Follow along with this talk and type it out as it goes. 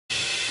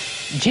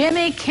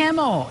Jimmy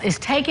Kimmel is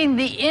taking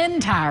the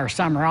entire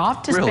summer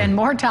off to spend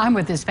more time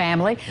with his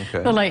family.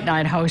 The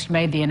late-night host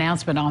made the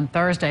announcement on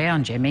Thursday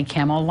on Jimmy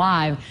Kimmel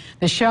Live.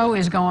 The show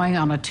is going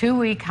on a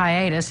 2-week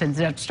hiatus, and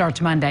that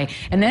starts Monday.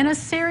 And then a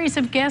series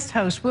of guest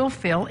hosts will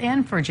fill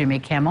in for Jimmy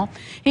Kimmel.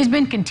 He's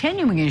been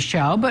continuing his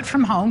show, but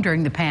from home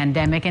during the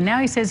pandemic, and now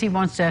he says he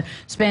wants to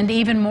spend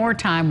even more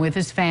time with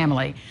his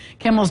family.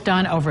 Kimmel's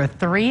done over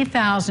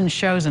 3,000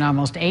 shows in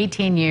almost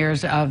 18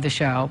 years of the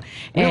show.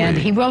 And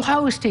he will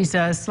host, he's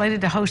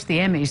slated to host the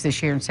Emmys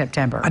this year in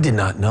September. I did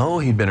not know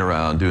he'd been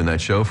around doing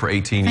that show for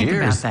 18 years.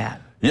 Think about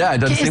that. Yeah, it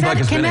doesn't seem like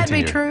it's been 18 years. Can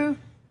that be true?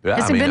 Yeah,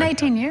 Has it been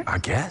 18 years? I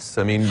guess.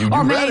 I mean, you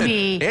or read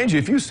maybe it. Angie,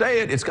 if you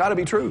say it, it's got to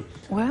be true.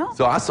 Well,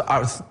 so I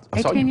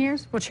 18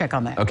 years? We'll check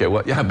on that. Okay,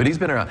 well, yeah, but he's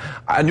been around.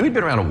 I knew he'd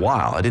been around a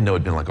while. I didn't know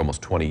it'd been like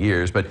almost 20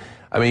 years. But,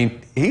 I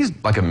mean, he's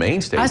like a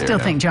mainstay I there still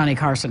now. think Johnny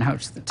Carson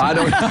hosts the team. I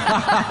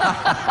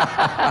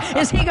don't.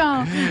 Is he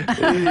gone?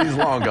 He's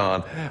long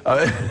gone.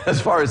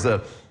 As far as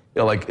the...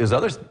 like his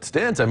other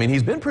stints, I mean,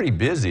 he's been pretty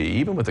busy,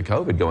 even with the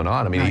COVID going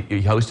on. I mean,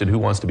 he hosted Who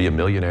Wants to Be a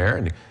Millionaire,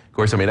 and of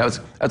course, I mean, that's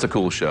a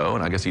cool show,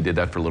 and I guess he did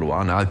that for a little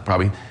while. Now, I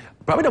probably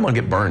don't want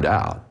to get burned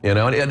out, you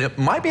know. And it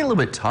might be a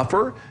little bit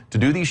tougher to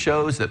do these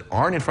shows that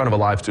aren't in front of a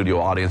live studio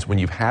audience when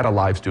you've had a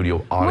live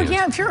studio audience. Well,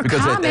 yeah, if you're a because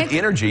comic, that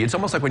energy, it's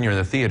almost like when you're in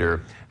the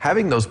theater,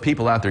 having those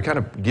people out there kind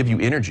of give you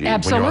energy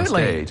when you're on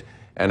stage.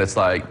 And it's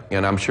like,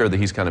 and I'm sure that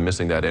he's kind of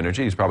missing that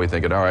energy. He's probably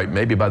thinking, all right,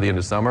 maybe by the end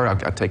of summer, I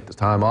take the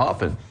time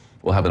off and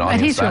we'll have an audience.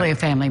 And he's back. really a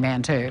family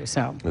man, too,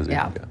 so,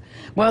 yeah.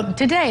 Well,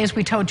 today, as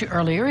we told you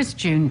earlier, is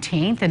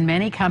Juneteenth, and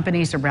many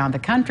companies around the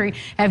country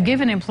have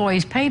given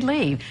employees paid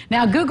leave.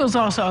 Now, Google's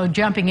also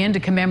jumping in to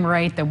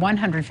commemorate the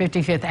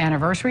 155th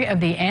anniversary of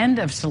the end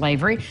of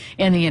slavery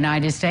in the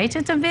United States.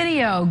 It's a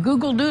video,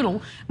 Google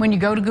Doodle. When you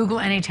go to Google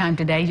anytime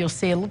today, you'll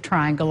see a little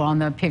triangle on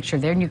the picture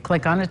there, and you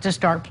click on it to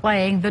start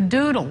playing the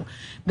doodle.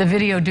 The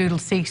video doodle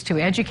seeks to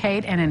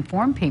educate and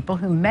inform people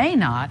who may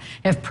not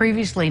have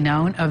previously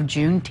known of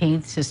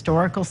Juneteenth's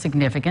historical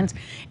significance.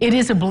 It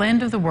is a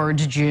blend of the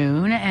words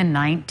June and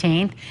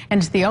 19th,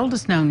 and it's the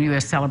oldest known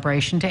U.S.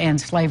 celebration to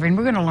end slavery. And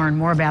we're going to learn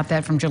more about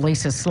that from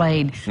Jaleesa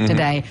Slade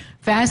today.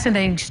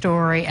 Fascinating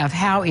story of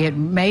how it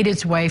made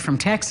its way from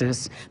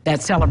Texas,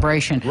 that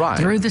celebration,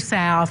 through the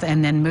South,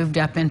 and then moved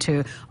up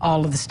into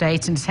all of the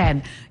states.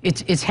 And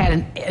it's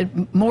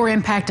had more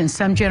impact in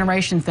some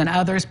generations than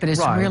others, but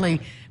it's really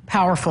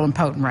powerful and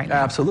potent right now.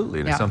 Absolutely,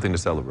 and it's something to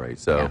celebrate.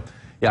 So,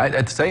 yeah,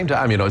 at the same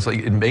time, you know, it's like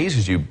it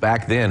amazes you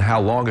back then how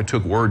long it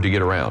took word to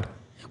get around.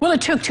 Well, it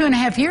took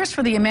 2.5 years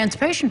for the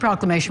Emancipation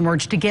Proclamation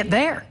words to get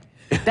there.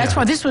 That's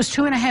why this was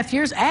 2.5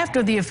 years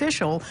after the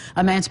official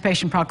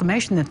Emancipation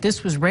Proclamation that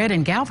this was read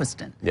in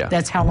Galveston.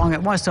 That's how long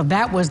it was. So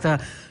that was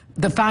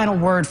the final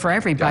word for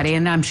everybody,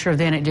 and I'm sure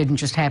then it didn't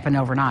just happen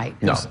overnight.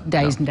 It was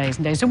days and days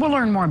and days. So we'll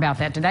learn more about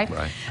that today.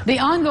 The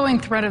ongoing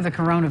threat of the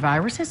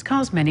coronavirus has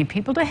caused many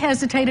people to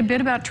hesitate a bit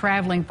about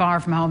traveling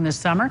far from home this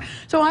summer.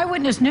 So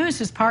Eyewitness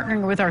News is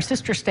partnering with our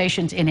sister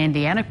stations in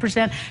Indiana to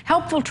present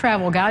helpful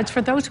travel guides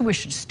for those who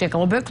wish to stick a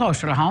little bit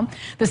closer to home.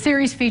 The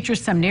series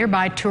features some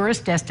nearby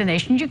tourist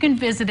destinations you can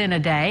visit in a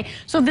day.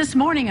 So this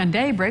morning on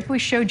Daybreak, we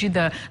showed you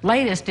the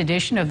latest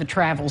edition of the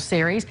travel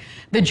series.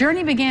 The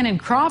journey began in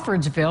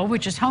Crawfordsville,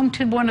 which is home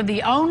to one of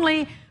the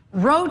only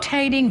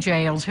rotating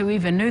jails, who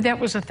even knew that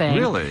was a thing,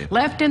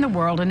 left in the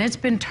world, and it's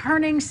been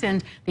turning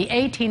since the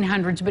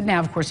 1800s, but now,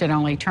 of course, it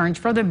only turns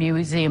for the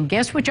museum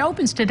guests, which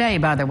opens today,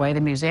 by the way, the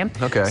museum.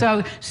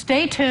 So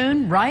stay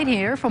tuned right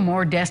here for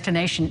more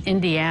Destination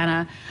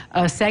Indiana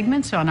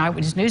segments on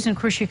Eyewitness News, and of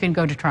course, you can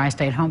go to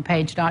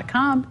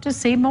tristatehomepage.com to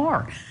see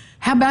more.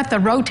 How about the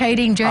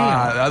rotating jail?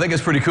 I think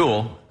it's pretty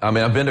cool. I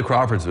mean, I've been to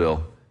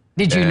Crawfordsville.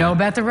 Did you know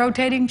about the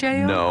rotating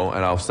jail? No,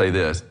 and I'll say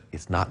this,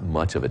 it's not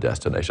much of a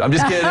destination. I'm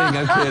just kidding,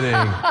 I'm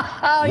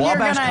kidding.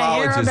 Wabash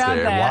College is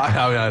there.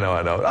 I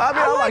know. I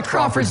mean, I like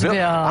Crawfordsville.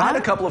 I had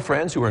a couple of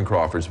friends who were in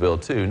Crawfordsville,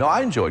 too. No,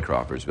 I enjoyed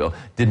Crawfordsville.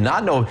 Did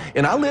not know,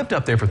 and I lived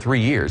up there for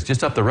 3 years,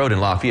 just up the road in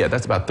Lafayette.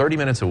 That's about 30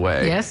 minutes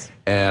away.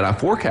 And I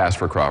forecast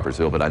for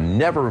Crawfordsville, but I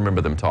never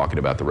remember them talking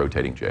about the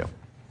rotating jail.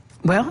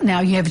 Well, now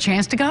you have a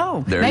chance to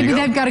go. Maybe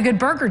they've got a good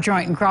burger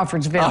joint in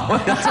Crawfordsville.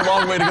 Oh, that's a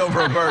long way to go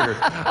for a burger.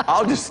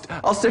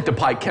 I'll stick to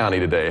Pike County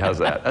today. How's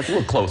that? That's a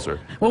little closer.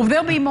 Well,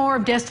 there'll be more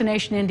of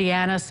Destination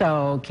Indiana,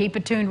 so keep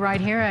it tuned right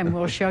here, and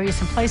we'll show you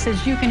some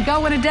places you can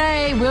go in a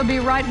day. We'll be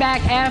right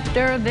back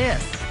after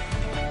this.